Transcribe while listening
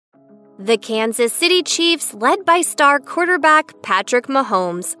The Kansas City Chiefs, led by star quarterback Patrick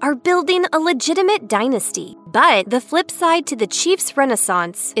Mahomes, are building a legitimate dynasty. But the flip side to the Chiefs'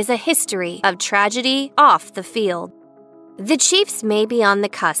 renaissance is a history of tragedy off the field. The Chiefs may be on the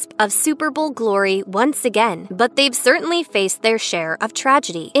cusp of Super Bowl glory once again, but they've certainly faced their share of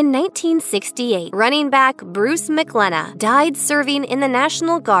tragedy. In 1968, running back Bruce McLennan died serving in the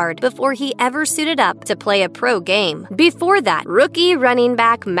National Guard before he ever suited up to play a pro game. Before that, rookie running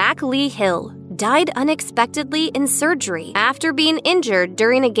back Mac Lee Hill died unexpectedly in surgery after being injured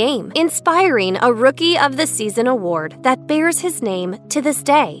during a game, inspiring a Rookie of the Season award that bears his name to this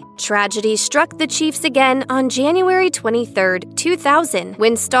day. Tragedy struck the Chiefs again on January 23, 2000,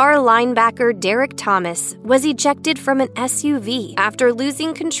 when star linebacker Derrick Thomas was ejected from an SUV after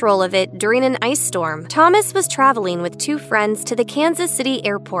losing control of it during an ice storm. Thomas was traveling with two friends to the Kansas City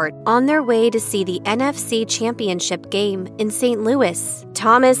airport on their way to see the NFC Championship game in St. Louis.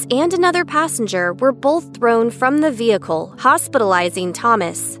 Thomas and another passenger were both thrown from the vehicle, hospitalizing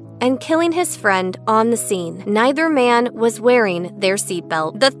Thomas and killing his friend on the scene. Neither man was wearing their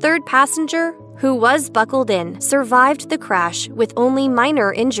seatbelt. The third passenger, who was buckled in, survived the crash with only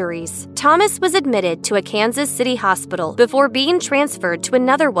minor injuries. Thomas was admitted to a Kansas City hospital before being transferred to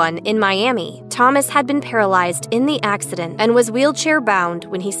another one in Miami. Thomas had been paralyzed in the accident and was wheelchair-bound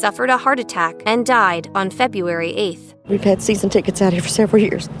when he suffered a heart attack and died on February 8th. We've had season tickets out here for several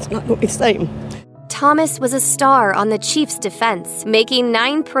years. It's not going to be the same. Thomas was a star on the Chiefs' defense, making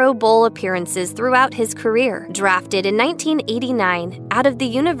 9 Pro Bowl appearances throughout his career. Drafted in 1989 out of the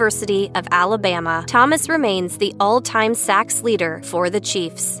University of Alabama, Thomas remains the all-time sacks leader for the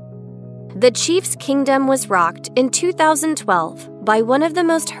Chiefs. The Chiefs' kingdom was rocked in 2012 by one of the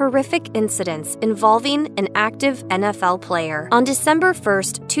most horrific incidents involving an active NFL player. On December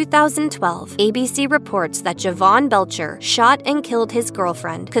 1st, 2012, ABC reports that Jovan Belcher shot and killed his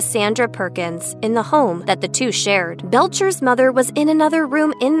girlfriend, Cassandra Perkins, in the home that the two shared. Belcher's mother was in another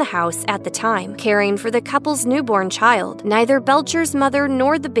room in the house at the time, caring for the couple's newborn child. Neither Belcher's mother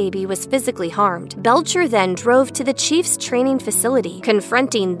nor the baby was physically harmed. Belcher then drove to the Chiefs' training facility,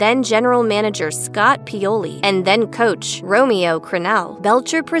 confronting then General Manager Scott Pioli and then coach Romeo Crennel.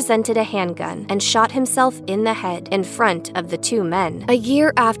 Belcher presented a handgun and shot himself in the head in front of the two men. A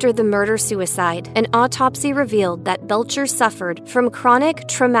year after the murder-suicide, an autopsy revealed that Belcher suffered from chronic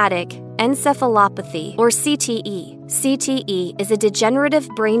traumatic encephalopathy, or CTE. CTE is a degenerative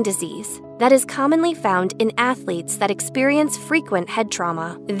brain disease that is commonly found in athletes that experience frequent head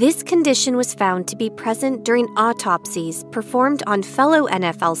trauma. This condition was found to be present during autopsies performed on fellow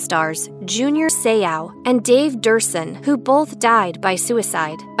NFL stars Junior Seau and Dave Durson, who both died by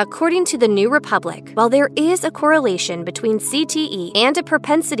suicide. According to the New Republic, while there is a correlation between CTE and a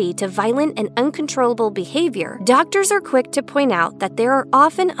propensity to violent and uncontrollable behavior, doctors are quick to point out that there are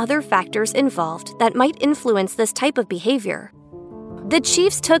often other factors involved that might influence this type of behavior. The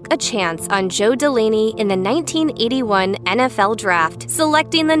Chiefs took a chance on Joe Delaney in the 1981 NFL Draft,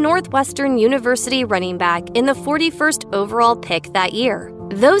 selecting the Northwestern University running back in the 41st overall pick that year.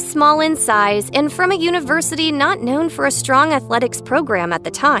 Though small in size and from a university not known for a strong athletics program at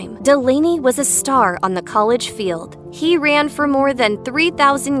the time, Delaney was a star on the college field. He ran for more than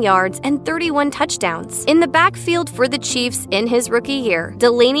 3,000 yards and 31 touchdowns. In the backfield for the Chiefs in his rookie year,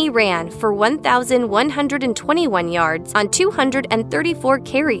 Delaney ran for 1,121 yards on 234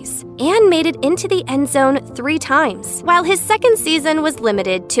 carries and made it into the end zone 3 times. While his second season was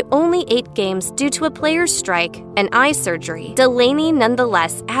limited to only 8 games due to a player's strike and eye surgery, Delaney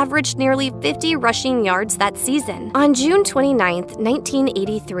nonetheless averaged nearly 50 rushing yards that season. On June 29,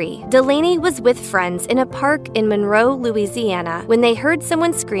 1983, Delaney was with friends in a park in Monroe, Louisiana, when they heard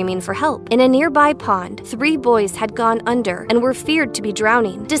someone screaming for help. In a nearby pond, 3 boys had gone under and were feared to be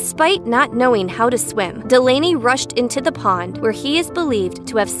drowning. Despite not knowing how to swim, Delaney rushed into the pond, where he is believed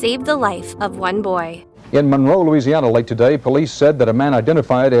to have saved the life of one boy. In Monroe, Louisiana late today, police said that a man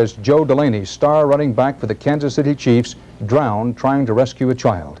identified as Joe Delaney, star running back for the Kansas City Chiefs, drowned trying to rescue a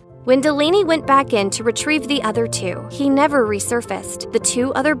child. When Delaney went back in to retrieve the other 2, he never resurfaced. The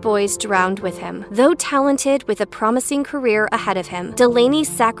 2 other boys drowned with him. Though talented with a promising career ahead of him, Delaney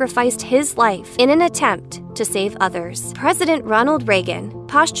sacrificed his life in an attempt to save others. President Ronald Reagan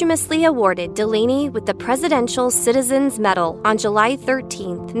posthumously awarded Delaney with the Presidential Citizens Medal on July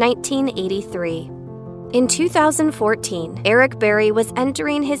 13, 1983. In 2014, Eric Berry was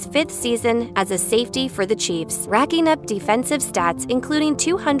entering his 5th season as a safety for the Chiefs, racking up defensive stats including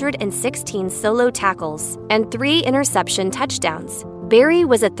 216 solo tackles and 3 interception touchdowns. Barry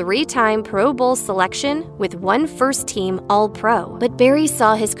was a 3-time Pro Bowl selection with 1 first-team All-Pro, but Barry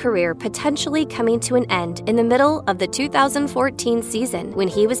saw his career potentially coming to an end in the middle of the 2014 season when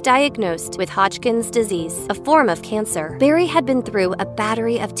he was diagnosed with Hodgkin's disease, a form of cancer. Barry had been through a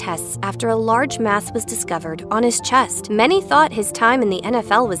battery of tests after a large mass was discovered on his chest. Many thought his time in the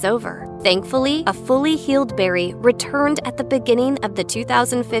NFL was over. Thankfully, a fully healed Barry returned at the beginning of the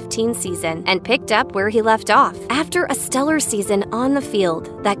 2015 season and picked up where he left off. After a stellar season on the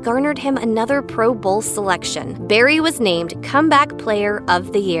field that garnered him another Pro Bowl selection, Barry was named Comeback Player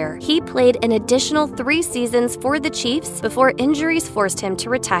of the Year. He played an additional 3 seasons for the Chiefs before injuries forced him to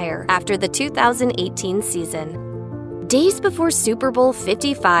retire after the 2018 season. Days before Super Bowl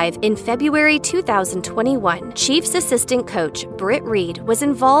 55 in February 2021, Chiefs assistant coach Britt Reid was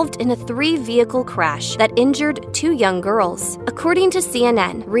involved in a 3-vehicle crash that injured 2 young girls. According to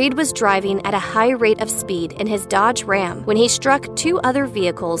CNN, Reid was driving at a high rate of speed in his Dodge Ram when he struck 2 other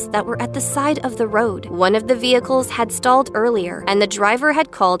vehicles that were at the side of the road. One of the vehicles had stalled earlier, and the driver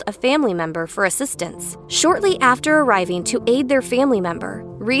had called a family member for assistance. Shortly after arriving to aid their family member,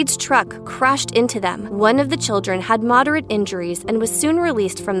 Reid's truck crashed into them. One of the children had moderate injuries and was soon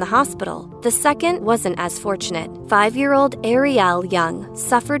released from the hospital. The second wasn't as fortunate. 5-year-old Ariel Young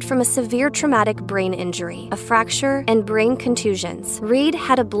suffered from a severe traumatic brain injury, a fracture, and brain contusions. Reid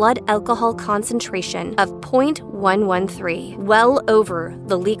had a blood alcohol concentration of 0.113, well over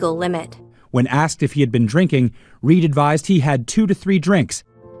the legal limit. When asked if he had been drinking, Reid advised he had 2 to 3 drinks.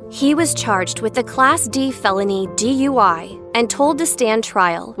 He was charged with a Class D felony DUI and told to stand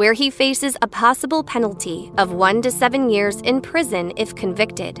trial, where he faces a possible penalty of 1 to 7 years in prison if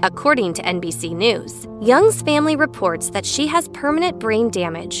convicted, according to NBC News. Young's family reports that she has permanent brain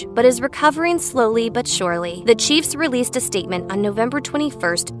damage, but is recovering slowly but surely. The Chiefs released a statement on November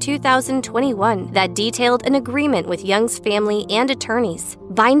 21, 2021, that detailed an agreement with Young's family and attorneys,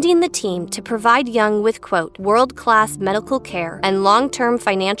 binding the team to provide Young with, quote, world-class medical care and long-term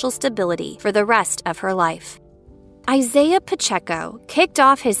financial stability for the rest of her life. Isiah Pacheco kicked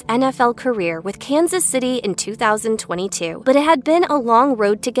off his NFL career with Kansas City in 2022, but it had been a long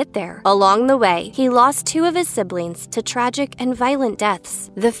road to get there. Along the way, he lost 2 of his siblings to tragic and violent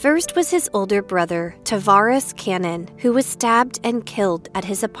deaths. The first was his older brother, Tavares Cannon, who was stabbed and killed at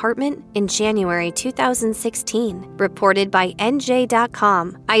his apartment in January 2016. Reported by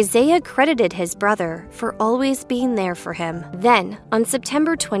NJ.com, Isiah credited his brother for always being there for him. Then, on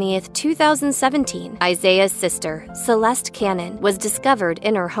September 20th, 2017, Isiah's sister, Celeste Cannon, was discovered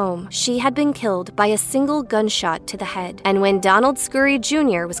in her home. She had been killed by a single gunshot to the head, and when Donald Scurry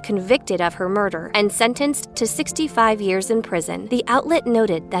Jr. was convicted of her murder and sentenced to 65 years in prison, the outlet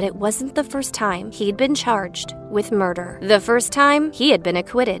noted that it wasn't the first time he'd been charged with murder. The first time, he had been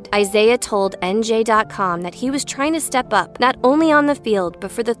acquitted. Isiah told NJ.com that he was trying to step up, not only on the field,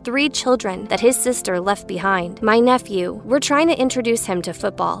 but for the 3 children that his sister left behind. My nephew, we're trying to introduce him to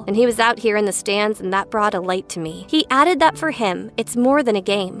football, and he was out here in the stands, and that brought a light to me. He added that for him, it's more than a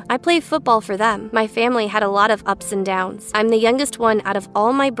game. I play football for them. My family had a lot of ups and downs. I'm the youngest one out of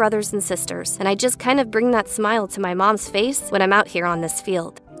all my brothers and sisters, and I just kind of bring that smile to my mom's face when I'm out here on this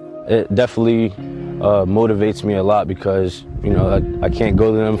field. It definitely motivates me a lot because, I can't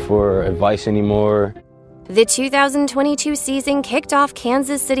go to them for advice anymore. The 2022 season kicked off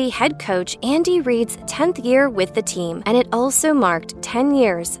Kansas City head coach Andy Reid's 10th year with the team, and it also marked 10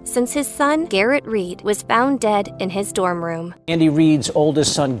 years since his son, Garrett Reid, was found dead in his dorm room. Andy Reid's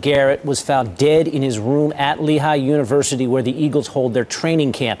oldest son, Garrett, was found dead in his room at Lehigh University, where the Eagles hold their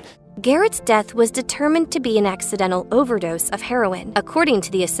training camp. Garrett's death was determined to be an accidental overdose of heroin, according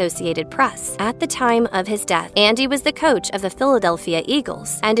to the Associated Press. At the time of his death, Andy was the coach of the Philadelphia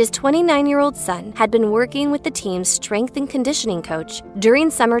Eagles, and his 29-year-old son had been working with the team's strength and conditioning coach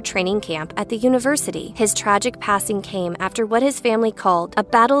during summer training camp at the university. His tragic passing came after what his family called a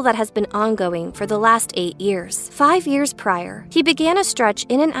battle that has been ongoing for the last 8 years. 5 years prior, he began a stretch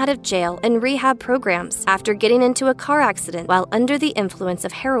in and out of jail and rehab programs after getting into a car accident while under the influence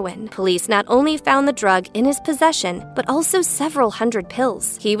of heroin. Police not only found the drug in his possession, but also several hundred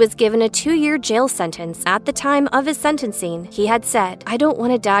pills. He was given a 2-year jail sentence. At the time of his sentencing, he had said, "I don't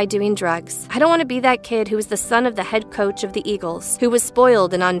want to die doing drugs. I don't want to be that kid who was the son of the head coach of the Eagles, who was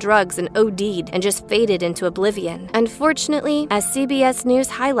spoiled and on drugs and OD'd and just faded into oblivion." Unfortunately, as CBS News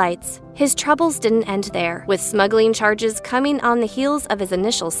highlights, his troubles didn't end there, with smuggling charges coming on the heels of his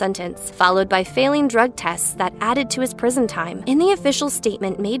initial sentence, followed by failing drug tests that added to his prison time. In the official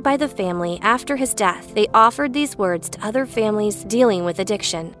statement made by the family after his death, they offered these words to other families dealing with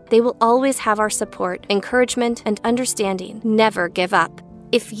addiction: "They will always have our support, encouragement, and understanding. Never give up."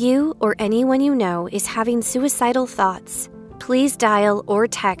 If you or anyone you know is having suicidal thoughts, Please dial or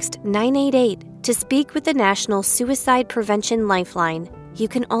text 988 to speak with the National Suicide Prevention Lifeline. You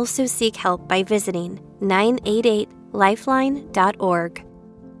can also seek help by visiting 988lifeline.org.